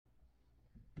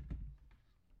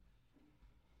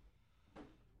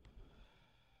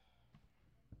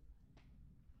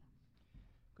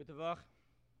Gute Woche.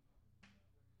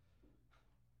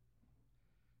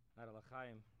 Not a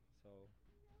l'chaim, so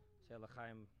say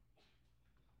l'chaim.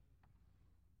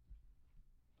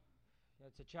 Yeah,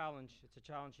 it's a challenge. It's a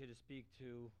challenge here to speak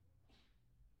to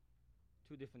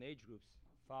two different age groups,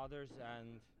 fathers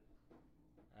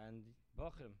and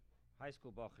bochrim, high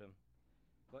school bochrim.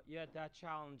 But yet that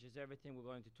challenge is everything we're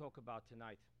going to talk about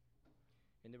tonight.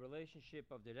 In the relationship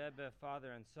of the Rebbe,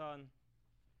 father and son,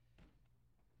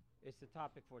 it's the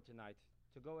topic for tonight.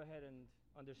 To go ahead and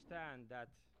understand that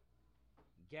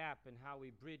gap and how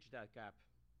we bridge that gap.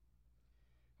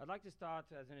 I'd like to start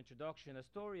as an introduction, a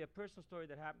personal story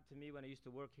that happened to me when I used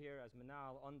to work here as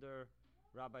Manal under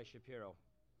Rabbi Shapiro.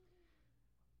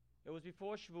 It was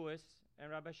before Shavuos,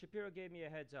 and Rabbi Shapiro gave me a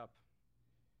heads up.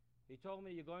 He told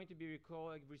me, you're going to be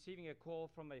receiving a call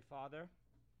from a father,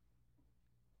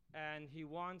 and he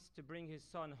wants to bring his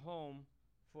son home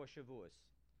for Shavuos.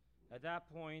 At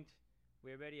that point,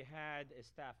 we already had a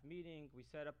staff meeting. We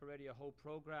set up already a whole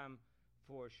program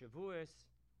for Shavuos,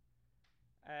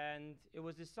 and it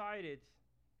was decided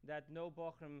that no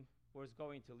bochrim was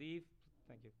going to leave.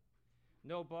 Thank you.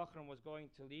 No bochrim was going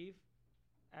to leave,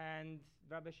 and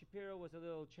Rabbi Shapiro was a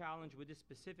little challenged with this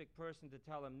specific person to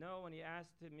tell him no, and he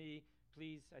asked me,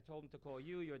 please, I told him to call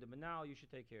you. You're the manal. You should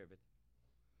take care of it.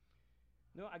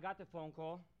 No, I got the phone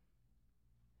call,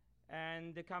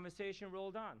 and the conversation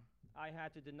rolled on. I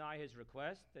had to deny his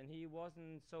request, and he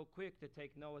wasn't so quick to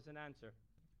take no as an answer.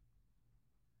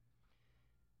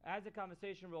 As the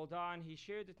conversation rolled on, he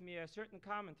shared with me a certain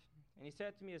comment, and he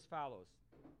said to me as follows: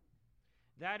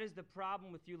 that is the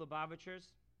problem with you Lubavitchers.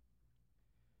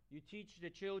 You teach the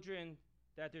children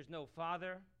that there's no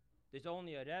father, there's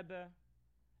only a Rebbe,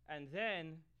 and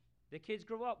then the kids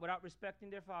grow up without respecting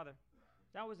their father.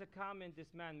 That was a comment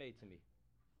this man made to me.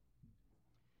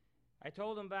 I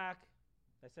told him back,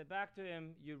 I said back to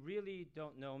him, you really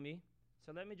don't know me,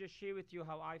 so let me just share with you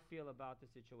how I feel about the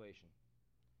situation.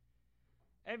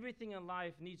 Everything in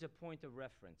life needs a point of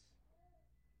reference.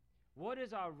 What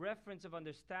is our reference of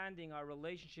understanding our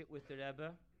relationship with the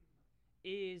Rebbe?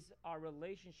 Is our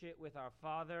relationship with our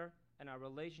father and our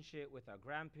relationship with our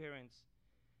grandparents.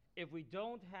 If we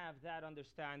don't have that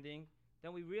understanding,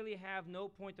 then we really have no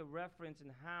point of reference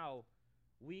in how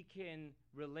we can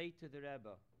relate to the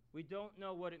Rebbe. We don't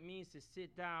know what it means to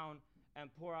sit down and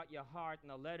pour out your heart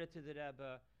in a letter to the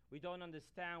Rebbe. We don't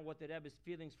understand what the Rebbe's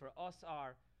feelings for us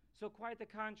are. So quite the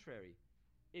contrary.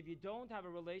 If you don't have a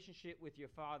relationship with your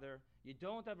father, you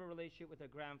don't have a relationship with a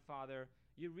grandfather,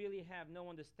 you really have no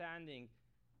understanding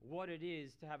what it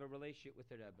is to have a relationship with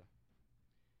the Rebbe.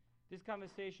 This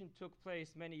conversation took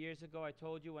place many years ago. I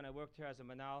told you when I worked here as a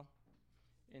manal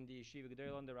in the Yeshiva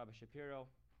Gedolah under Rabbi Shapiro.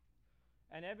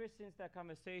 And ever since that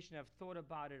conversation, I've thought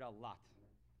about it a lot.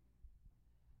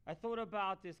 I thought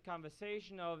about this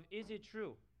conversation of, is it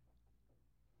true?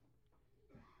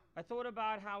 I thought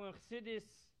about how in Chassidus,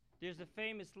 there's a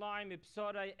famous line,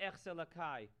 Mipsorai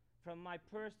echselakai. From my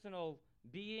personal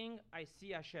being, I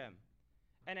see Hashem.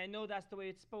 And I know that's the way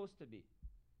it's supposed to be.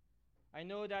 I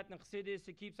know that in Chassidus,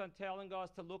 it keeps on telling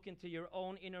us to look into your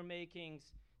own inner makings,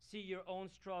 see your own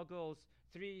struggles,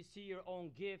 see your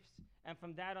own gifts, and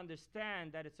from that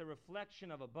understand that it's a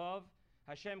reflection of above.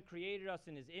 Hashem created us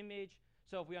in His image,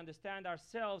 so if we understand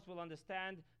ourselves, we'll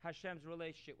understand Hashem's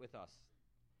relationship with us.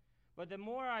 But the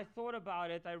more I thought about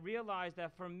it, I realized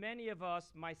that for many of us,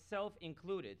 myself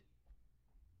included,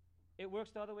 it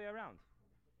works the other way around.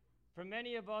 For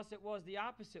many of us, it was the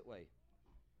opposite way.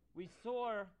 We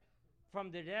saw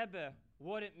from the Rebbe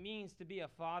what it means to be a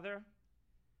father,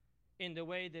 in the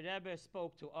way the Rebbe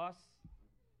spoke to us.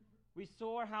 We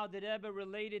saw how the Rebbe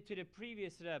related to the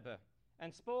previous Rebbe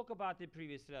and spoke about the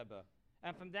previous Rebbe.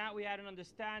 And from that we had an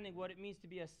understanding what it means to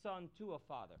be a son to a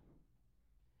father.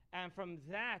 And from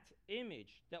that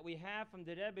image that we have from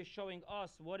the Rebbe showing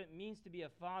us what it means to be a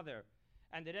father,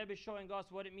 and the Rebbe showing us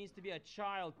what it means to be a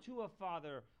child to a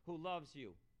father who loves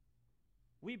you,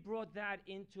 we brought that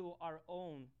into our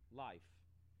own life.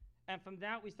 And from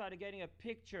that we started getting a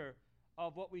picture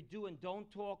of what we do and don't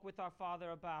talk with our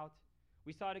father about.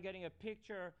 We started getting a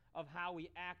picture of how we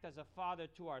act as a father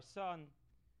to our son.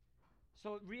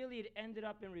 So it ended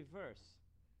up in reverse.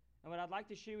 And what I'd like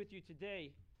to share with you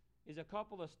today is a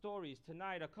couple of stories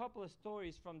tonight, a couple of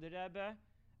stories from the Rebbe,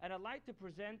 and I'd like to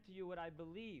present to you what I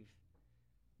believe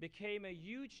became a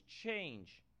huge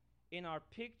change in our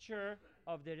picture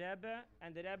of the Rebbe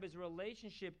and the Rebbe's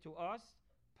relationship to us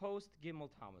post Gimel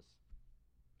Tammuz.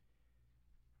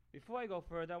 Before I go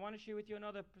further, I want to share with you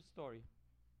another story.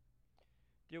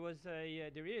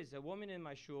 There is a woman in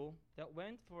my shul that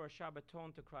went for a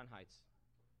Shabbaton to Crown Heights.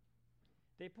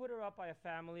 They put her up by a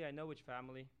family, I know which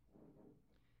family.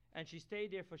 And she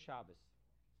stayed there for Shabbos.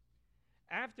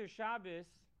 After Shabbos,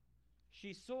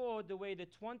 she saw the way the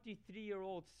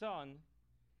 23-year-old son,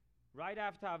 right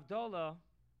after Havdalah,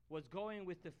 was going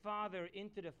with the father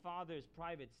into the father's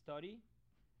private study,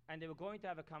 and they were going to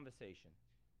have a conversation.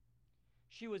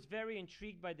 She was very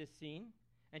intrigued by this scene,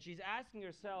 and she's asking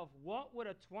herself, what would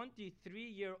a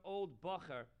 23-year-old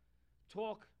bacher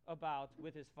talk about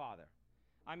with his father?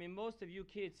 I mean, most of you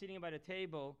kids sitting by the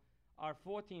table are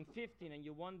 14, 15, and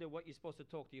you wonder what you're supposed to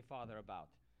talk to your father about.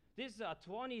 This is a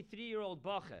 23-year-old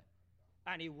bacher,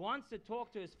 and he wants to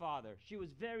talk to his father. She was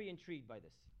very intrigued by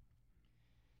this.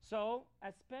 So,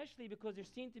 especially because there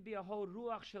seemed to be a whole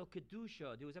ruach shel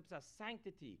kedusha, there was a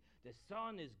sanctity. The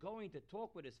son is going to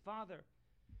talk with his father.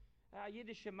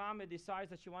 Yiddish mama decides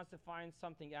that she wants to find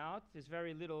something out. There's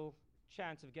very little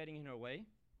chance of getting in her way.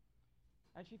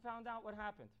 And she found out what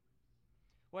happened.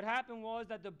 What happened was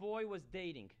that the boy was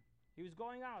dating. He was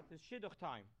going out, it's shidduch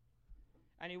time.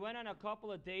 And he went on a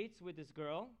couple of dates with this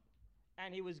girl,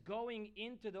 and he was going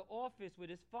into the office with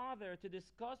his father to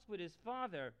discuss with his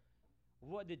father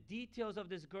what the details of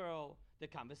this girl, the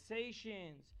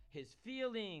conversations, his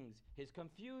feelings, his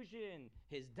confusion,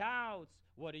 his doubts.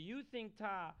 What do you think,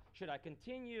 Ta? Should I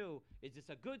continue? Is this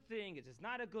a good thing? Is this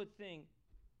not a good thing?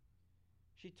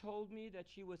 She told me that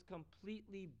she was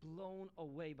completely blown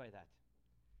away by that.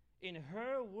 In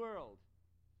her world,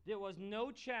 there was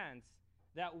no chance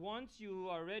that once you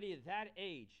are already at that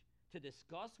age to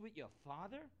discuss with your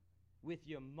father, with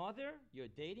your mother, your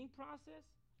dating process,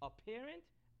 a parent,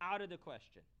 out of the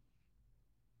question.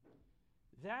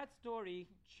 That story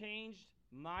changed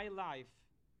my life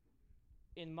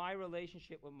in my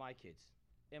relationship with my kids,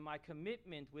 in my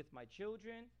commitment with my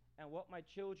children, and what my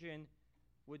children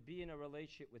would be in a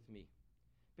relationship with me.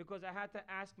 Because I had to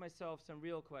ask myself some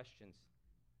real questions.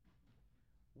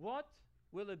 What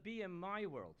will it be in my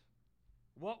world?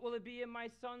 What will it be in my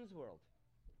son's world?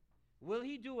 Will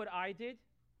he do what I did?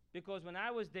 Because when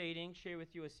I was dating, share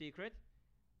with you a secret,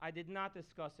 I did not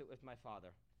discuss it with my father.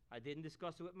 I didn't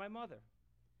discuss it with my mother.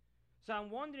 So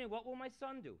I'm wondering, what will my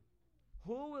son do?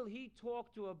 Who will he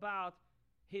talk to about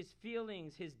his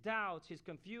feelings, his doubts, his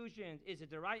confusions? Is it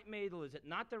the right maidel? Is it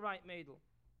not the right maidel?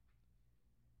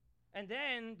 And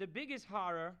then the biggest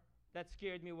horror that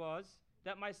scared me was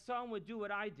that my son would do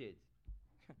what I did.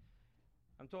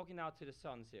 I'm talking now to the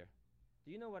sons here.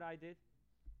 Do you know what I did?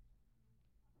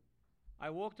 I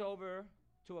walked over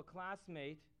to a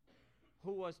classmate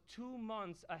who was 2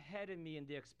 months ahead of me in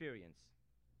the experience.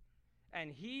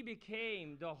 And he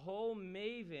became the whole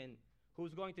maven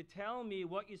who's going to tell me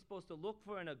what you're supposed to look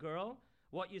for in a girl,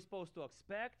 what you're supposed to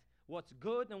expect, what's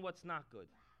good and what's not good.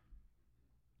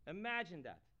 Imagine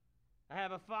that. I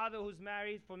have a father who's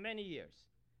married for many years.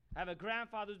 I have a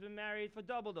grandfather who's been married for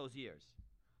double those years.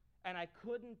 And I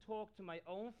couldn't talk to my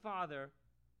own father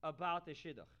about the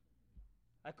shidduch.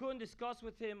 I couldn't discuss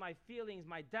with him my feelings,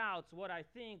 my doubts, what I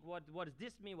think, what does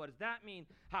this mean, what does that mean,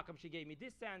 how come she gave me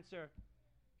this answer.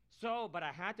 But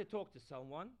I had to talk to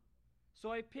someone.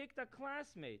 So I picked a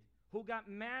classmate who got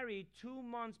married 2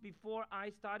 months before I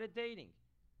started dating.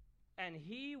 And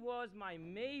he was my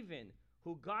maven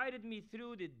who guided me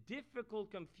through the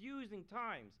difficult, confusing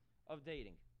times of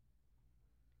dating.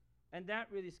 And that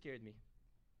really scared me.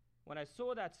 When I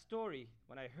saw that story,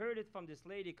 when I heard it from this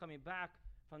lady coming back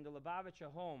from the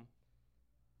Lubavitcher home,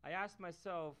 I asked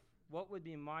myself, what would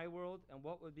be my world and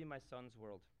what would be my son's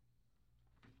world?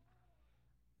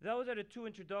 Those are the two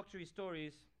introductory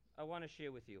stories I want to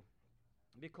share with you.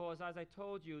 Because as I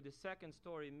told you, the second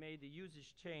story made the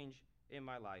usage change in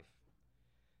my life.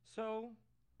 So,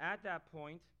 at that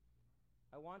point,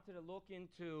 I wanted to look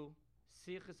into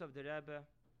Sichos of the Rebbe,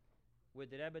 where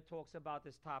the Rebbe talks about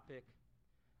this topic.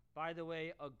 By the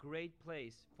way, a great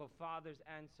place for fathers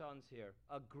and sons here.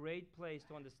 A great place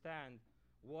to understand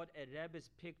what a Rebbe's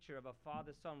picture of a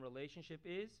father-son relationship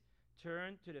is.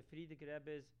 Turn to the Friedrich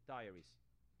Rebbe's diaries.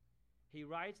 He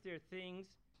writes there things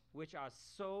which are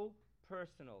so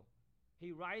personal.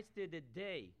 He writes there the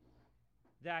day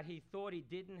that he thought he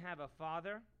didn't have a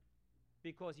father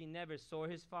because he never saw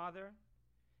his father.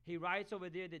 He writes over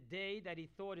there the day that he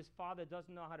thought his father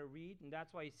doesn't know how to read, and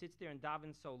that's why he sits there and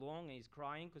davens so long and he's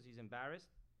crying because he's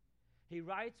embarrassed. He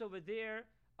writes over there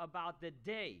about the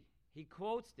day. He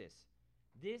quotes this.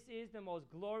 This is the most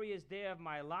glorious day of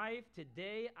my life.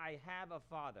 Today I have a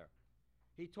father.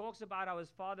 He talks about how his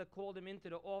father called him into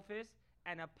the office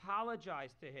and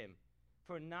apologized to him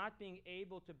for not being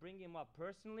able to bring him up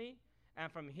personally.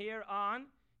 And from here on,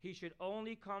 he should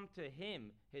only come to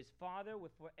him, his father,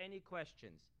 for any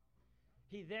questions.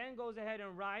 He then goes ahead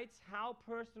and writes how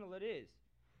personal it is.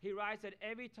 He writes that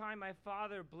every time my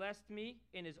father blessed me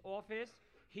in his office,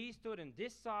 He stood on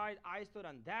this side, I stood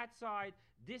on that side.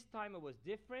 This time it was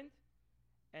different.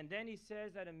 And then he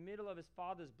says that in the middle of his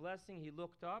father's blessing, he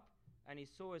looked up and he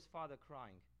saw his father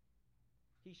crying.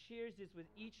 He shares this with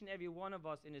each and every one of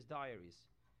us in his diaries.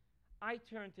 I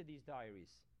turn to these diaries.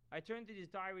 I turn to these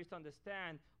diaries to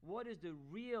understand what is the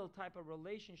real type of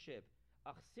relationship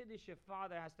a Chassid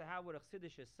father has to have with a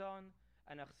Chassid son,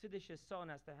 and a Chassid son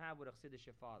has to have with a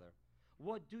Chassid father.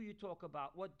 What do you talk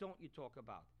about? What don't you talk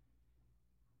about?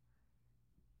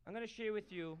 I'm going to share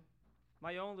with you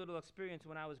my own little experience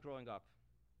when I was growing up.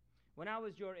 When I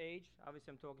was your age,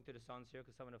 obviously I'm talking to the sons here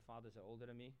because some of the fathers are older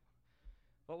than me.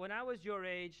 But when I was your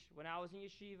age, when I was in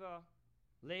yeshiva,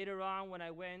 later on when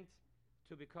I went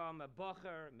to become a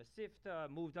bacher, mesifta,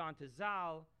 moved on to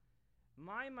Zal,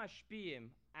 my mashpiyim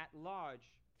at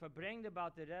large verbringed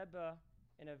about the Rebbe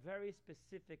in a very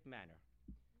specific manner.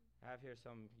 I have here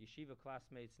some yeshiva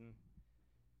classmates, and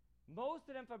most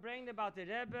of them verbringed about the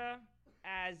Rebbe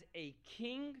as a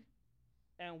king,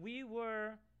 and we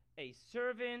were a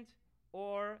servant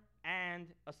and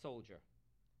a soldier.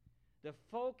 The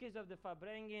focus of the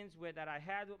Farbrengens that I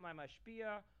had with my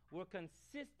mashpia were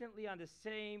consistently on the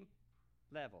same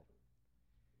level.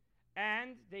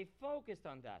 And they focused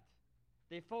on that.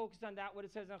 They focused on that, what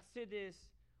it says in Chassidus,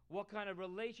 what kind of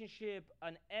relationship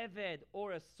an Eved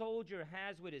or a soldier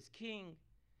has with his king.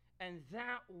 And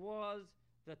that was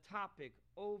the topic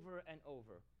over and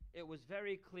over. It was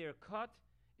very clear cut.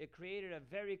 It created a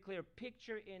very clear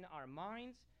picture in our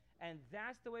minds. And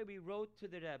that's the way we wrote to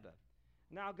the Rebbe.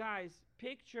 Now, guys,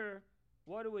 picture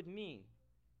what it would mean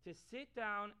to sit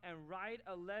down and write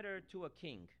a letter to a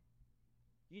king.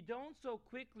 You don't so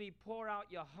quickly pour out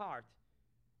your heart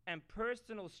and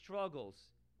personal struggles.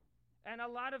 And a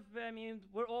lot of,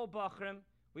 we're all Bachrim.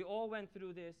 We all went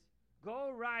through this.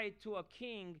 Go write to a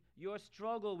king your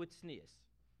struggle with sneas.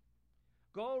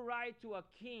 Go write to a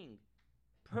king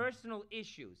personal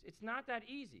issues. It's not that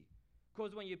easy.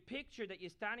 Because when you picture that you're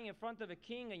standing in front of a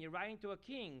king and you're writing to a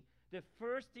king, the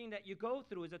first thing that you go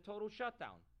through is a total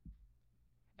shutdown.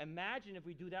 Imagine if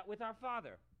we do that with our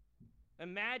father.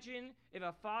 Imagine if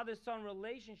a father-son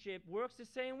relationship works the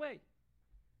same way.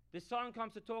 The son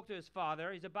comes to talk to his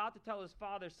father. He's about to tell his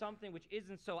father something which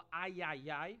isn't so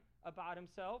ay about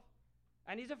himself,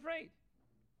 and he's afraid.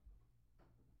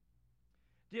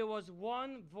 There was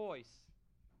one voice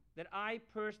that I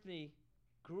personally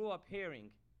grew up hearing,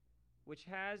 which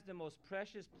has the most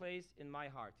precious place in my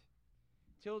heart.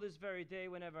 Till this very day,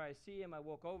 whenever I see him, I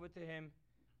walk over to him,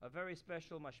 a very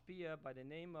special mashpia by the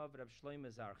name of Reb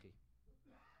Shlomo Zarchi.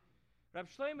 Reb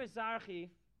Shlomo Zarchi,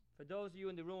 for those of you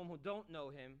in the room who don't know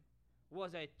him,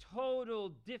 was a total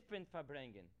different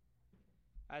Farbrengen.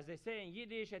 As they say in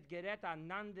Yiddish, et gerät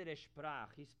an andere Sprach.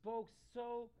 He spoke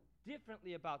so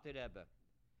differently about the Rebbe.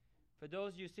 For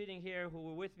those of you sitting here who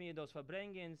were with me in those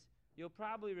Farbrengens, you'll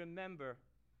probably remember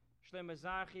Shlomo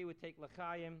Zarchi would take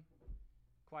l'chaim,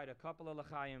 quite a couple of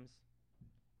l'chaims,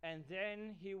 and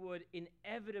then he would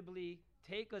inevitably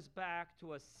take us back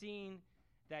to a scene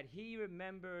that he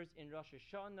remembers in Rosh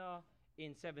Hashanah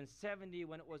in 770,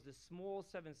 when it was the small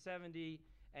 770,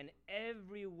 and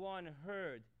everyone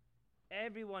heard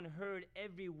every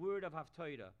word of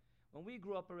Haftorah. When we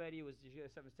grew up already, it was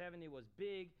 770 was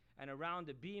big, and around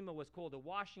the bima was called a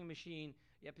washing machine.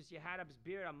 You had a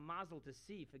beer a mazel to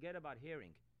see. Forget about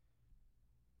hearing.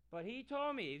 But he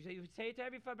told me, he would say to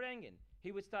every Farbrengen,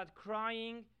 he would start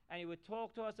crying, and he would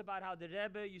talk to us about how the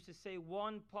Rebbe used to say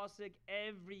one pasuk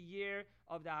every year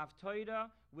of the Haftorah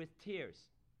with tears.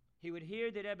 He would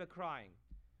hear the Rebbe crying.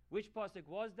 Which pasuk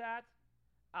was that?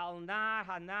 Al nar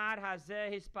hanar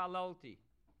hazeh hispalolti.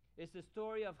 It's the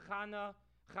story of Chana.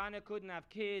 Chana couldn't have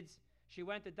kids. She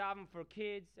went to daven for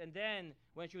kids, and then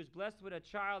when she was blessed with a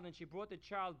child and she brought the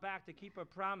child back to keep her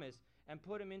promise and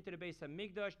put him into the Beis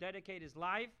HaMikdash, dedicate his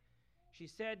life, she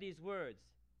said these words,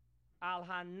 Al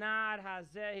hanar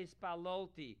hazeh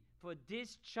hispalolti. For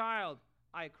this child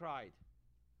I cried.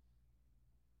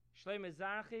 Shlomo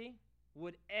Zarchi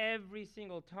would every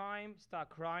single time start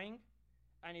crying,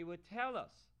 and he would tell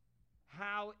us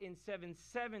how in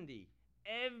 770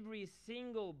 every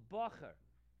single bacher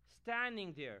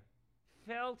standing there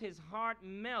felt his heart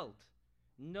melt,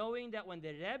 knowing that when the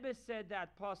Rebbe said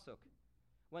that pasuk,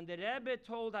 when the Rebbe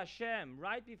told Hashem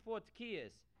right before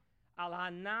Tkiyas, Al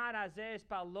hanar hazeh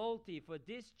hispalolti, for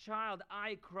this child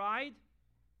I cried,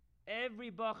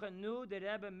 every bacher knew the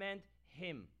Rebbe meant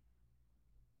him.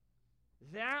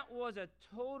 That was a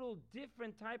total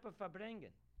different type of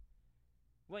Farbrengen.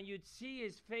 When you'd see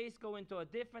his face go into a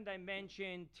different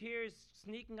dimension, tears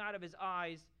sneaking out of his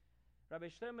eyes, Rabbi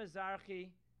Shlomo Zarchi,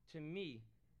 to me,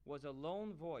 was a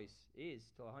lone voice, is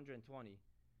till 120,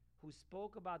 who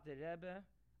spoke about the Rebbe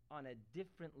on a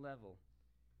different level.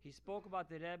 He spoke about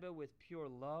the Rebbe with pure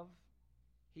love.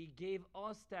 He gave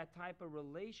us that type of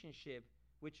relationship,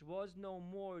 which was no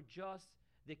more just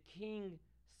the king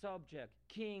subject,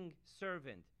 king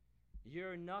servant.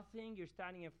 You're nothing, you're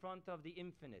standing in front of the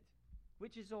infinite,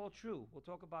 which is all true. We'll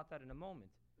talk about that in a moment.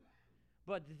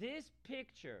 But this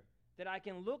picture that I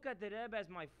can look at the Rebbe as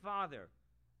my father,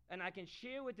 and I can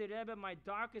share with the Rebbe my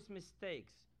darkest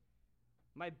mistakes,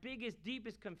 my biggest,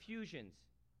 deepest confusions.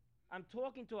 I'm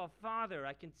talking to a father.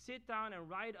 I can sit down and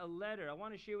write a letter. I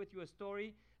want to share with you a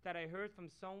story that I heard from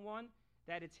someone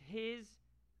that it's his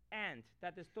aunt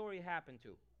that the story happened to.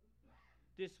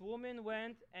 This woman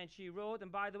went and she wrote,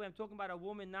 and by the way, I'm talking about a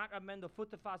woman, not a Mendel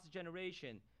Futterfass's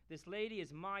generation. This lady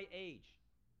is my age.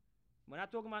 We're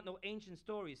not talking about no ancient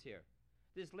stories here.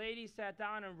 This lady sat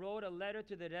down and wrote a letter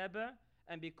to the Rebbe,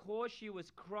 and because she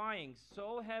was crying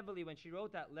so heavily when she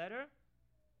wrote that letter,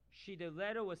 the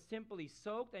letter was simply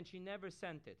soaked and she never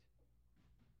sent it.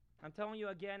 I'm telling you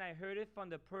again, I heard it from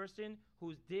the person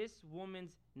who's this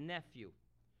woman's nephew.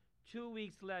 2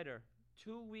 weeks later,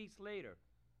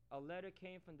 a letter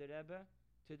came from the Rebbe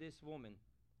to this woman,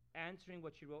 answering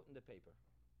what she wrote in the paper.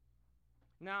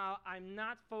 Now, I'm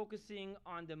not focusing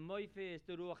on the Moifis,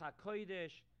 the Ruach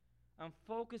HaKodesh. I'm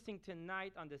focusing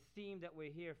tonight on the theme that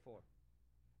we're here for.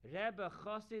 Rebbe,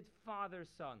 Chassid, father,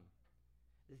 son.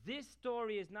 This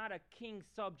story is not a king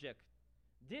subject.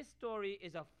 This story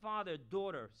is a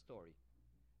father-daughter story.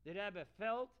 The Rebbe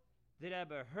felt, the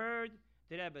Rebbe heard,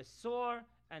 the Rebbe saw,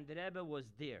 and the Rebbe was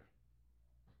there.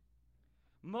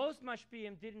 Most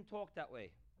mashpiyim didn't talk that way.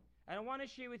 And I want to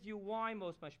share with you why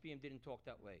most mashpiyim didn't talk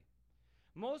that way.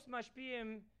 Most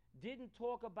mashpiyim didn't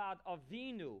talk about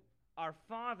Avinu, our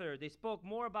father. They spoke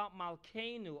more about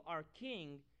Malkeinu, our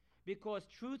king, because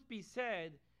truth be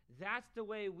said, that's the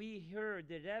way we heard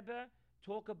the Rebbe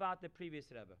talk about the previous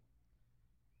Rebbe.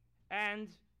 And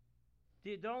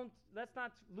let's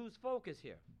not lose focus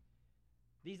here.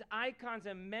 These icons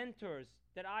and mentors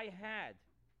that I had,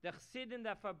 the Chassidim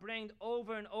that verbrenged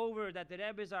over and over that the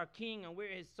Rebbe is our king and we're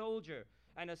his soldier,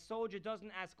 and a soldier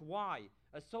doesn't ask why,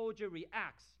 a soldier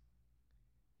reacts.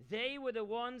 They were the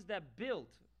ones that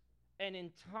built an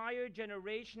entire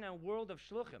generation and world of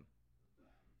shluchim.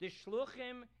 The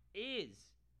shluchim is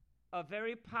a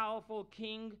very powerful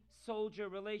king-soldier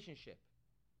relationship.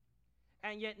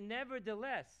 And yet,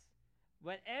 nevertheless,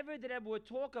 whenever the Rebbe would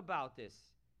talk about this,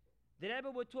 the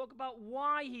Rebbe would talk about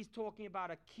why he's talking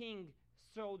about a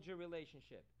king-soldier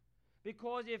relationship.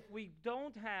 Because if we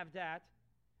don't have that,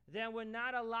 then we're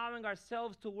not allowing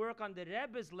ourselves to work on the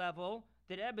Rebbe's level,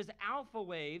 the Rebbe's alpha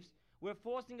waves. We're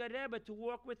forcing a Rebbe to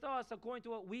work with us according to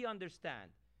what we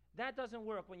understand. That doesn't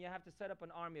work when you have to set up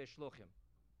an army of shluchim.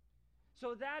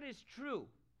 So that is true.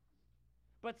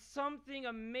 But something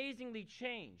amazingly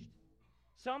changed.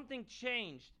 Something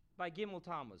changed by Gimel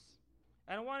Tammuz.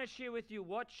 And I want to share with you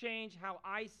what changed, how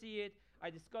I see it. I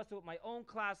discussed it with my own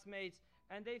classmates,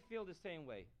 and they feel the same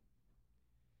way.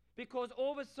 Because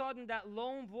all of a sudden, that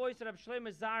lone voice of Rabbi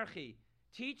Shlomo Zarchi,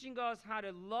 teaching us how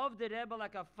to love the Rebbe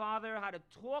like a father, how to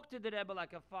talk to the Rebbe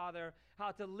like a father,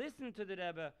 how to listen to the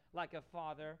Rebbe like a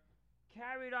father,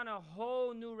 carried on a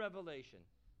whole new revelation.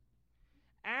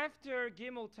 After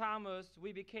Gimel Tammuz,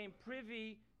 we became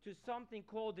privy to something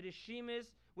called the Rishimis,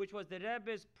 which was the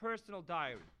Rebbe's personal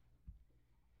diary.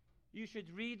 You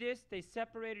should read this. They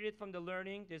separated it from the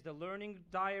learning. There's the learning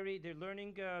diary, the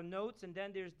learning notes, and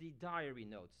then there's the diary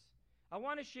notes. I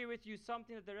want to share with you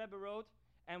something that the Rebbe wrote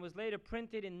and was later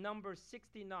printed in number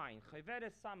 69,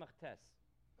 Chayveres Samach Tes.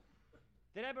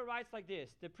 The Rebbe writes like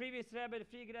this. The previous Rebbe, the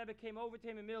Frierdiker Rebbe, came over to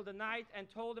him in the middle of the night and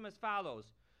told him as follows.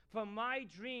 From my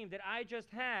dream that I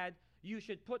just had, you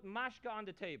should put mashka on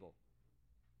the table.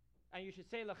 And you should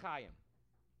say l'chaim.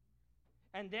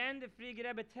 And then the Frierdiker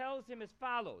Rebbe tells him as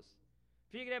follows.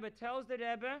 Frierdiker Rebbe tells the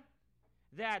Rebbe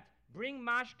that bring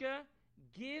mashka,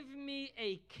 give me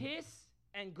a kiss,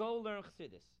 and go learn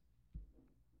Chassidus.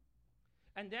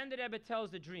 And then the Rebbe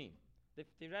tells the dream. The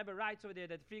Rebbe writes over there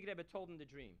that the Frierdiker Rebbe told him the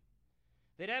dream.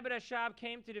 The Rebbe Rashab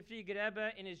came to the Frierdiker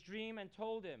Rebbe in his dream and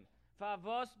told him,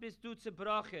 Favos bist du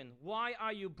zerbrochen? Why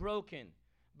are you broken?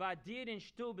 By dir in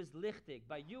Stub is lichtig.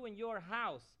 By you in your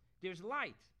house, there's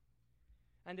light.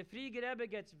 And the Frierdiker Rebbe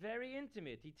gets very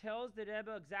intimate. He tells the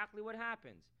Rebbe exactly what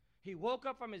happens. He woke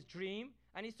up from his dream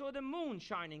and he saw the moon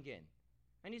shining in.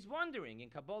 And he's wondering, in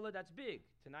Kabbalah that's big.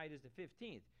 Tonight is the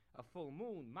 15th. A full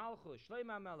moon, Malchus,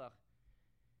 Shlomo Melech.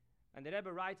 And the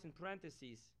Rebbe writes in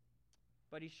parentheses,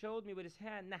 but he showed me with his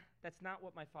hand, nah, that's not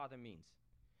what my father means.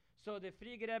 So the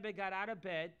Frierdiker Rebbe got out of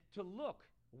bed to look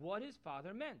what his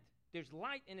father meant. There's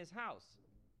light in his house.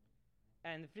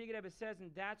 And the Frierdiker Rebbe says,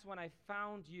 and that's when I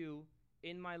found you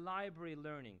in my library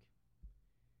learning.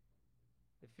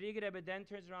 The Frierdiker Rebbe then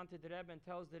turns around to the Rebbe and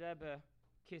tells the Rebbe,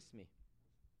 kiss me.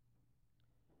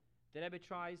 The Rebbe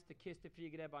tries to kiss the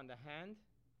Frierdiker Rebbe on the hand,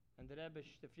 and the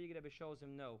Frierdiker Rebbe shows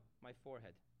him, no, my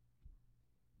forehead.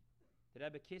 The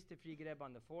Rebbe kissed the Frierdiker Rebbe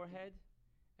on the forehead,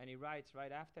 and he writes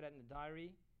right after that in the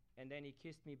diary, and then he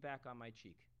kissed me back on my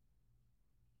cheek.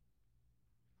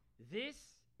 This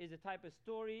is the type of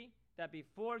story that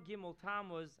before Gimel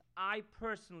Tammuz, I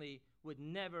personally would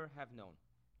never have known.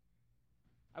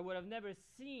 I would have never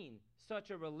seen such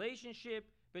a relationship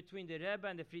between the Rebbe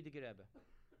and the Frierdiker Rebbe.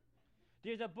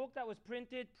 There's a book that was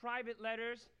printed, private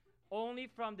letters, only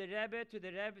from the Rebbe to the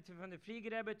Rebbe, from the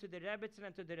Frierdiker Rebbe to the Rebbitzin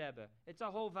and to the Rebbe. It's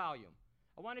a whole volume.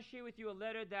 I want to share with you a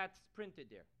letter that's printed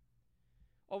there.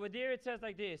 Over there it says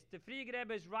like this. The Frierdiker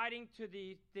Rebbe is writing to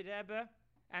the Rebbe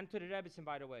and to the Rebbitzin,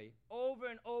 by the way, over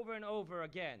and over and over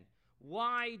again.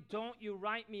 Why don't you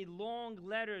write me long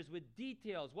letters with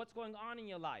details? What's going on in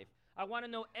your life? I want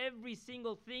to know every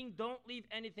single thing. Don't leave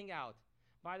anything out.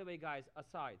 By the way, guys,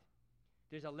 aside,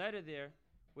 there's a letter there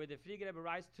where the Frierdiker Rebbe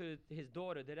writes to his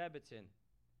daughter, the Rebbitzin.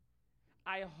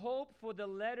 I hope for the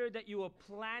letter that you are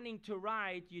planning to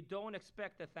write, you don't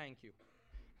expect a thank you.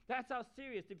 That's how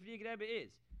serious the Frierdiker Rebbe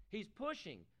is. He's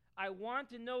pushing. I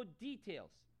want to know details.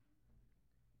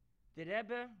 The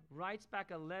Rebbe writes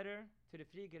back a letter to the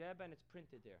Frierdiker Rebbe, and it's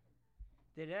printed there.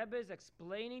 The Rebbe is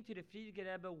explaining to the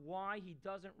Frierdiker Rebbe why he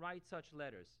doesn't write such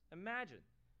letters. Imagine.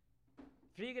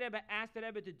 Frierdiker Rebbe asked the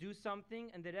Rebbe to do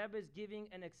something, and the Rebbe is giving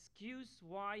an excuse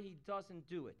why he doesn't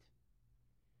do it.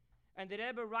 And the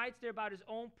Rebbe writes there about his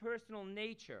own personal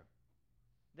nature,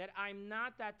 that I'm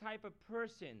not that type of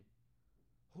person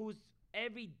whose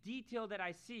every detail that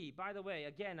I see, by the way,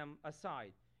 again, I'm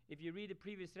aside, if you read the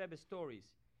previous Rebbe stories,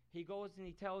 he goes and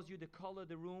he tells you the color of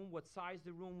the room, what size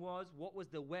the room was, what was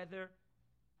the weather.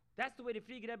 That's the way the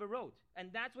Frierdiker Rebbe wrote. And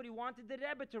that's what he wanted the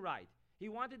Rebbe to write. He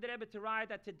wanted the Rebbe to write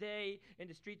that today in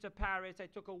the streets of Paris I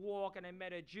took a walk and I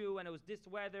met a Jew and it was this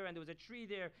weather and there was a tree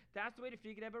there. That's the way the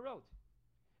Frierdiker Rebbe wrote.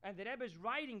 And the Rebbe is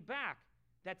writing back,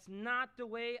 that's not the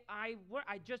way I work.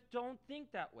 I just don't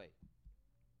think that way.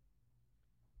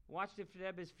 Watch the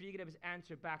Frierdiker Rebbe's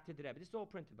answer back to the Rebbe. This is all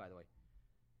printed, by the way.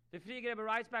 The Frierdiker Rebbe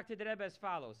writes back to the Rebbe as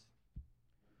follows.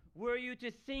 Were you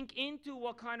to think into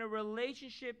what kind of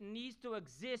relationship needs to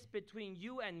exist between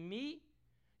you and me,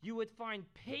 you would find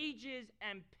pages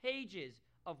and pages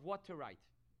of what to write.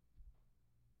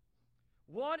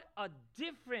 What a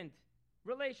different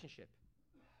relationship.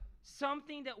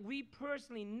 Something that we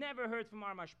personally never heard from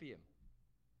our mashpiyim.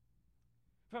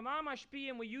 From our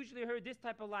mashpiyim, we usually heard this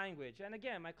type of language. And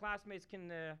again, my classmates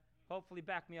can hopefully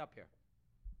back me up here.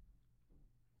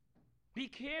 Be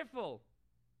careful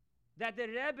that the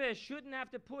Rebbe shouldn't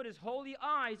have to put his holy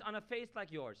eyes on a face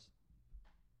like yours.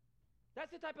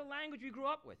 That's the type of language we grew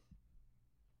up with.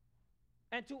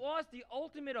 And to us, the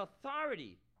ultimate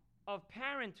authority of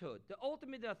parenthood, the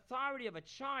ultimate authority of a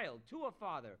child to a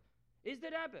father, is the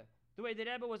Rebbe. The way the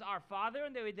Rebbe was our father,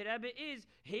 and the way the Rebbe is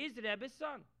his Rebbe's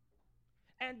son.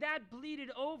 And that bleeded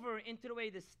over into the way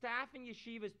the staff in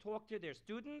yeshivas talk to their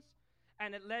students,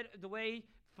 and it led the way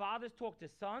fathers talk to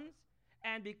sons.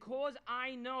 And because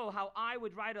I know how I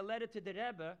would write a letter to the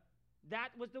Rebbe, that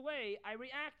was the way I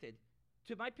reacted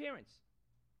to my parents.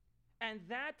 And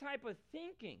that type of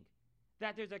thinking,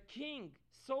 that there's a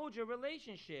king-soldier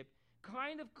relationship,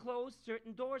 kind of closed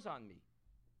certain doors on me.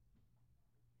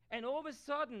 And all of a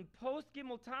sudden,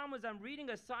 post-Gimel Tammuz, I'm reading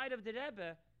a side of the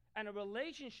Rebbe and a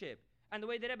relationship, and the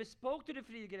way the Rebbe spoke to the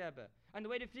Frierdiker Rebbe, and the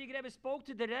way the Frierdiker Rebbe spoke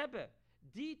to the Rebbe.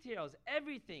 Details,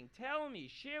 everything, tell me,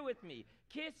 share with me,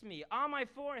 kiss me, on my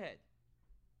forehead.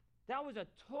 That was a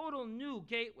total new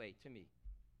gateway to me.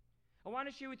 I want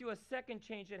to share with you a second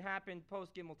change that happened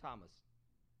post-Gimel Tammuz.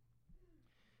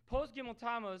 Post-Gimel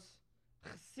Tammuz,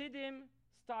 Chassidim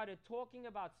started talking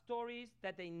about stories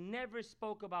that they never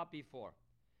spoke about before.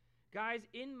 Guys,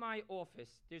 in my office,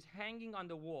 there's hanging on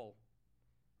the wall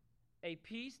a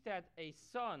piece that a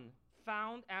son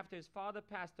found after his father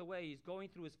passed away. He's going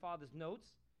through his father's notes.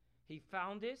 He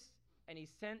found this, and he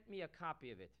sent me a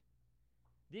copy of it.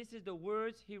 This is the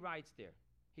words he writes there.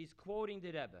 He's quoting the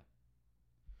Rebbe.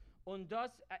 Und das,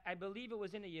 I believe it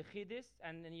was in a Yechidus,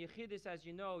 and in Yechidus, as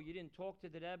you know, you didn't talk to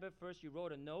the Rebbe. First, you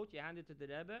wrote a note, you handed it to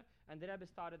the Rebbe, and the Rebbe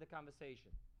started the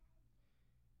conversation.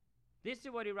 This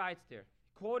is what he writes there,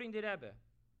 quoting the Rebbe.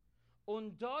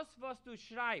 Und das, was du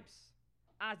schreibst,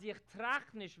 as ich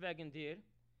trach nicht wegen dir,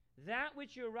 that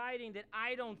which you're writing that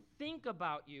I don't think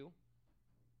about you,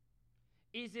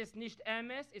 is es nicht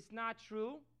emes, it's not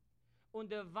true.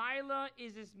 Und derweile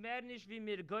is es mehr nicht wie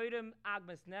mir geurem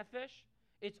agmes nefesh.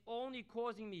 It's only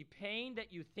causing me pain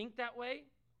that you think that way.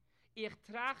 Ich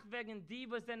trach wegen die,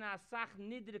 was sind a sach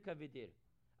niedriger wie dir.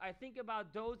 I think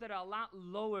about those that are a lot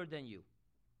lower than you.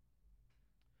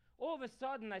 All of a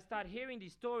sudden, I start hearing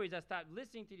these stories. I start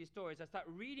listening to these stories. I start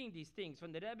reading these things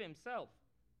from the Rebbe himself.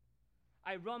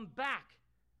 I run back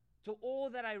to all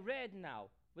that I read now,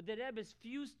 with the Rebbe's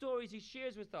few stories he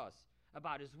shares with us.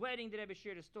 About his wedding, the Rebbe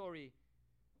shared a story.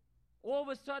 All of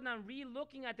a sudden, I'm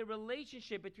re-looking at the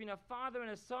relationship between a father and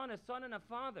a son and a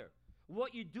father.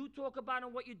 What you do talk about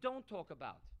and what you don't talk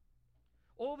about.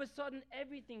 All of a sudden,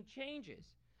 everything changes.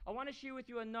 I want to share with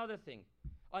you another thing.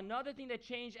 Another thing that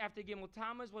changed after Gimel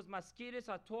Tammuz was Maskiris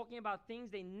are talking about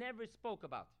things they never spoke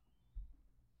about.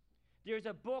 There's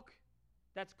a book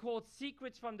that's called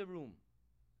Secrets from the Room.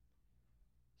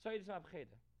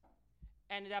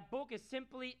 And that book is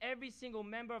simply every single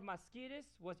member of Maskiris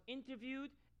was interviewed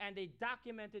and they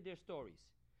documented their stories.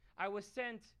 I was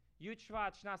sent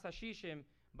Yud-Shvat Shnas HaShishim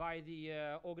by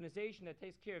the organization that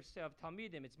takes care of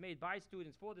Talmidim. It's made by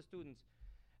students, for the students.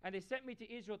 And they sent me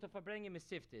to Israel to Farbrengen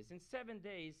Mesiftis. In 7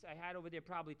 days, I had over there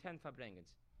probably 10 Farbrengens.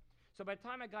 So by the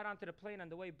time I got onto the plane on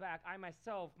the way back, I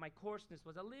myself, my coarseness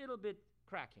was a little bit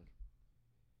cracking.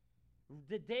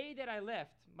 The day that I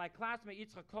left, my classmate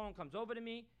Yitzchak Cohen comes over to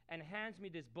me and hands me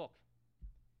this book.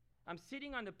 I'm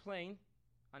sitting on the plane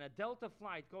on a Delta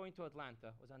flight going to Atlanta.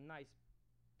 It was a nice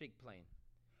big plane.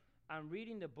 I'm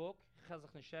reading the book. I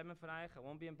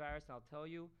won't be embarrassed. I'll tell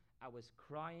you, I was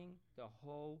crying the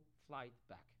whole flight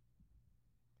back.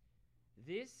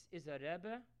 This is a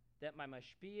Rebbe that my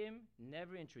mashpiyim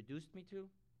never introduced me to.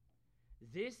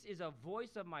 This is a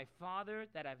voice of my father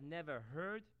that I've never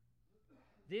heard.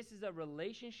 This is a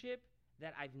relationship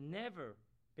that I've never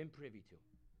been privy to.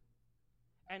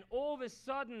 And all of a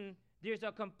sudden, there's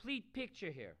a complete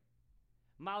picture here.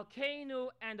 Malkeinu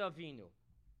and Avinu.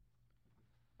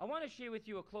 I want to share with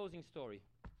you a closing story.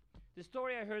 The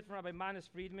story I heard from Rabbi Manis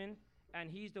Friedman, and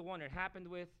he's the one it happened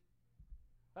with.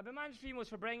 Rabbi Manis Friedman was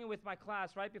bringing with my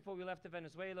class right before we left to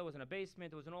Venezuela. It was in a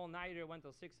basement. It was an all-nighter. It went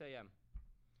till 6 a.m.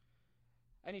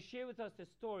 And he shared with us this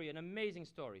story, an amazing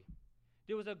story.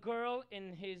 There was a girl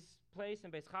in his place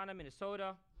in Beis Chana,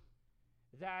 Minnesota,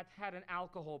 that had an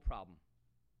alcohol problem.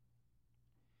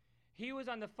 He was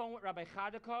on the phone with Rabbi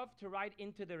Chadakov to write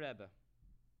into the Rebbe.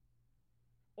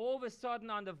 All of a sudden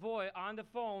on the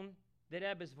phone, the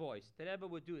Rebbe's voice. The Rebbe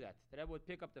would do that. The Rebbe would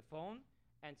pick up the phone,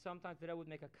 and sometimes the Rebbe would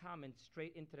make a comment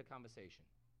straight into the conversation.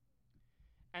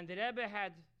 And the Rebbe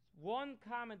had one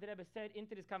comment the Rebbe said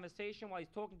into this conversation while he's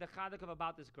talking to Chadakov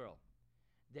about this girl.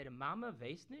 Der Mama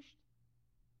weiß nicht?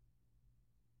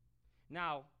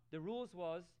 Now, the rules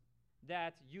was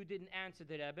that you didn't answer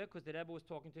the Rebbe because the Rebbe was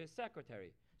talking to his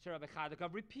secretary. So Rabbi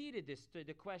Chadakov repeated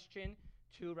the question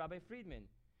to Rabbi Friedman.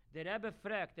 The Rebbe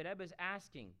fragt, the Rebbe is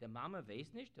asking, the Mama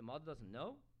weiß nicht? The mother doesn't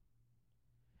know?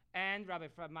 And Rabbi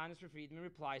Manis Friedman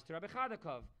replies to Rabbi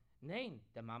Chadakov, Nein,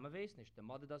 the Mama weiß nicht. The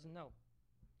mother doesn't know.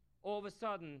 All of a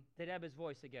sudden, the Rebbe's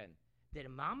voice again. Der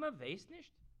Mama weiß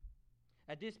nicht?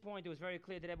 At this point, it was very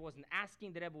clear the Rebbe wasn't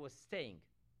asking, the Rebbe was saying.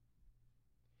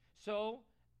 So,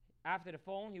 after the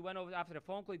phone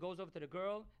call, he goes over to the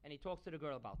girl, and he talks to the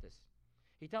girl about this.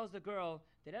 He tells the girl,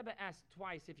 the Rebbe asked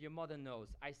twice if your mother knows.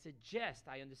 I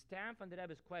understand from the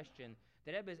Rebbe's question,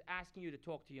 the Rebbe is asking you to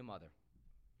talk to your mother.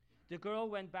 The girl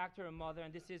went back to her mother,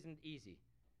 and this isn't easy.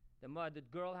 The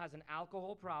girl has an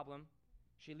alcohol problem.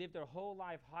 She lived her whole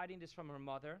life hiding this from her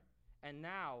mother, and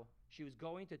now she was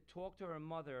going to talk to her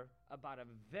mother about a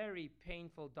very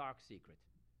painful, dark secret.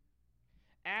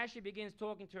 As she begins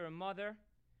talking to her mother,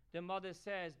 the mother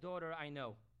says, daughter, I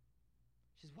know.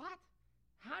 She says, what?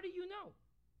 How do you know?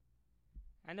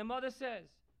 And the mother says,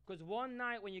 because one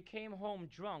night when you came home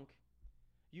drunk,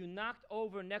 you knocked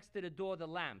over next to the door the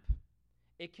lamp.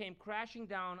 It came crashing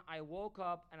down. I woke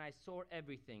up and I saw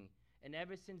everything. And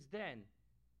ever since then,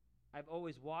 I've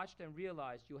always watched and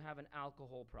realized you have an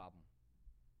alcohol problem.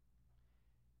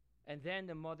 And then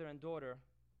the mother and daughter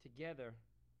together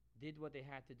did what they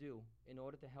had to do in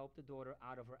order to help the daughter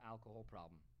out of her alcohol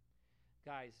problem.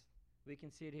 Guys, we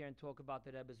can sit here and talk about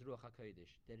the Rebbe's Ruach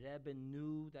HaKodesh. The Rebbe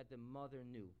knew that the mother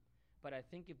knew. But I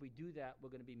think if we do that, we're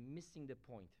going to be missing the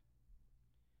point.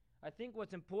 I think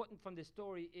what's important from this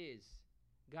story is,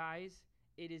 guys,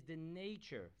 it is the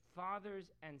nature, fathers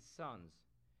and sons.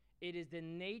 It is the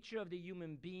nature of the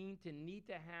human being to need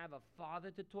to have a father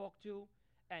to talk to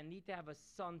and need to have a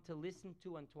son to listen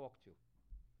to and talk to.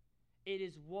 It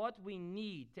is what we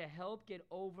need to help get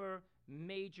over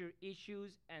major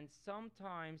issues and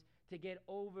sometimes to get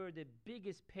over the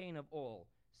biggest pain of all,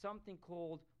 something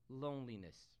called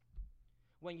loneliness.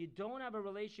 When you don't have a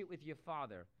relationship with your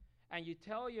father and you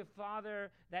tell your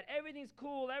father that everything's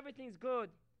cool, everything's good,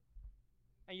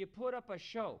 and you put up a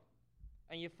show,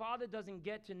 and your father doesn't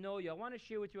get to know you. I want to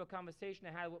share with you a conversation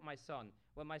I had with my son,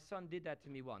 when my son did that to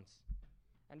me once.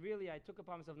 And really, I took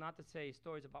upon myself not to say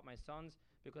stories about my sons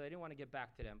because I didn't want to get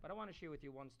back to them. But I want to share with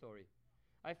you one story.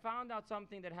 I found out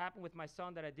something that happened with my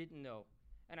son that I didn't know.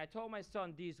 And I told my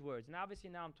son these words. And obviously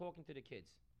now I'm talking to the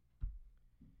kids.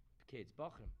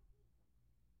 Bachram.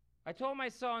 I told my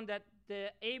son that the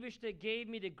Eibishter gave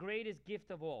me the greatest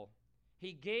gift of all.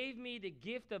 He gave me the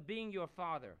gift of being your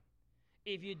father.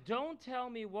 If you don't tell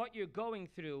me what you're going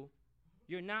through,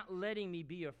 you're not letting me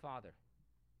be your father.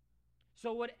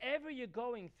 So whatever you're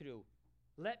going through,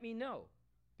 let me know.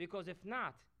 Because if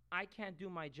not, I can't do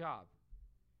my job.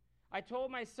 I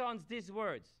told my sons these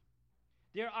words.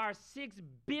 There are 6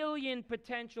 billion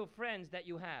potential friends that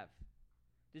you have.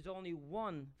 There's only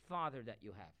one father that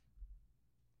you have.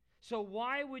 So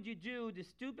why would you do the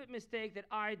stupid mistake that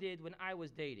I did when I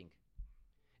was dating?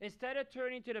 Instead of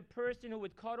turning to the person who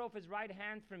would cut off his right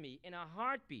hand for me in a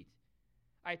heartbeat,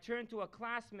 I turned to a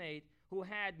classmate who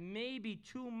had maybe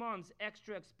 2 months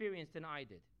extra experience than I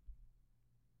did.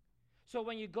 So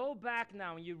when you go back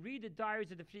now and you read the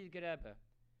diaries of the Lipszyc Rebbe,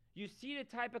 you see the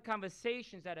type of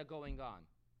conversations that are going on.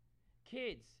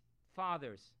 Kids,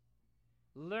 fathers,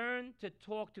 learn to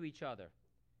talk to each other.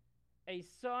 A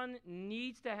son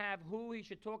needs to have who he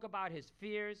should talk about his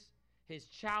fears, his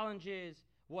challenges,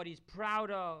 what he's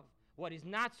proud of, what he's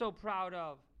not so proud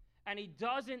of, and he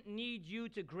doesn't need you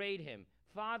to grade him.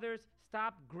 Fathers,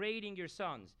 stop grading your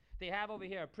sons. They have over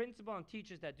here a principal and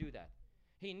teachers that do that.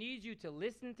 He needs you to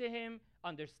listen to him,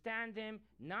 understand him,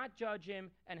 not judge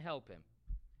him, and help him.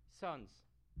 Sons,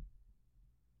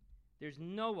 there's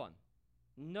no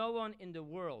one in the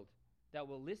world that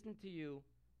will listen to you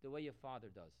the way your father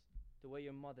does, the way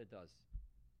your mother does.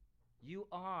 You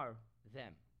are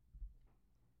them.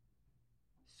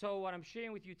 So what I'm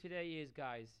sharing with you today is,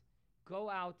 guys, go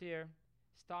out there.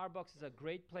 Starbucks is a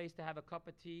great place to have a cup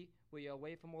of tea where you're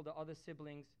away from all the other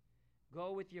siblings.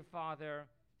 Go with your father.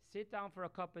 Sit down for a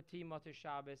cup of tea, Matzah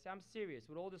Shabbos. I'm serious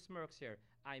with all the smirks here.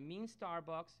 I mean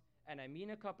Starbucks, and I mean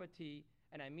a cup of tea,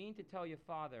 and I mean to tell your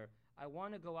father, I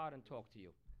want to go out and talk to you.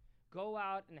 Go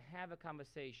out and have a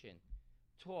conversation.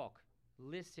 Talk,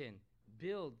 listen,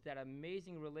 build that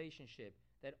amazing relationship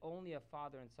that only a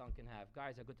father and son can have.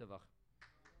 Guys, a good tavach.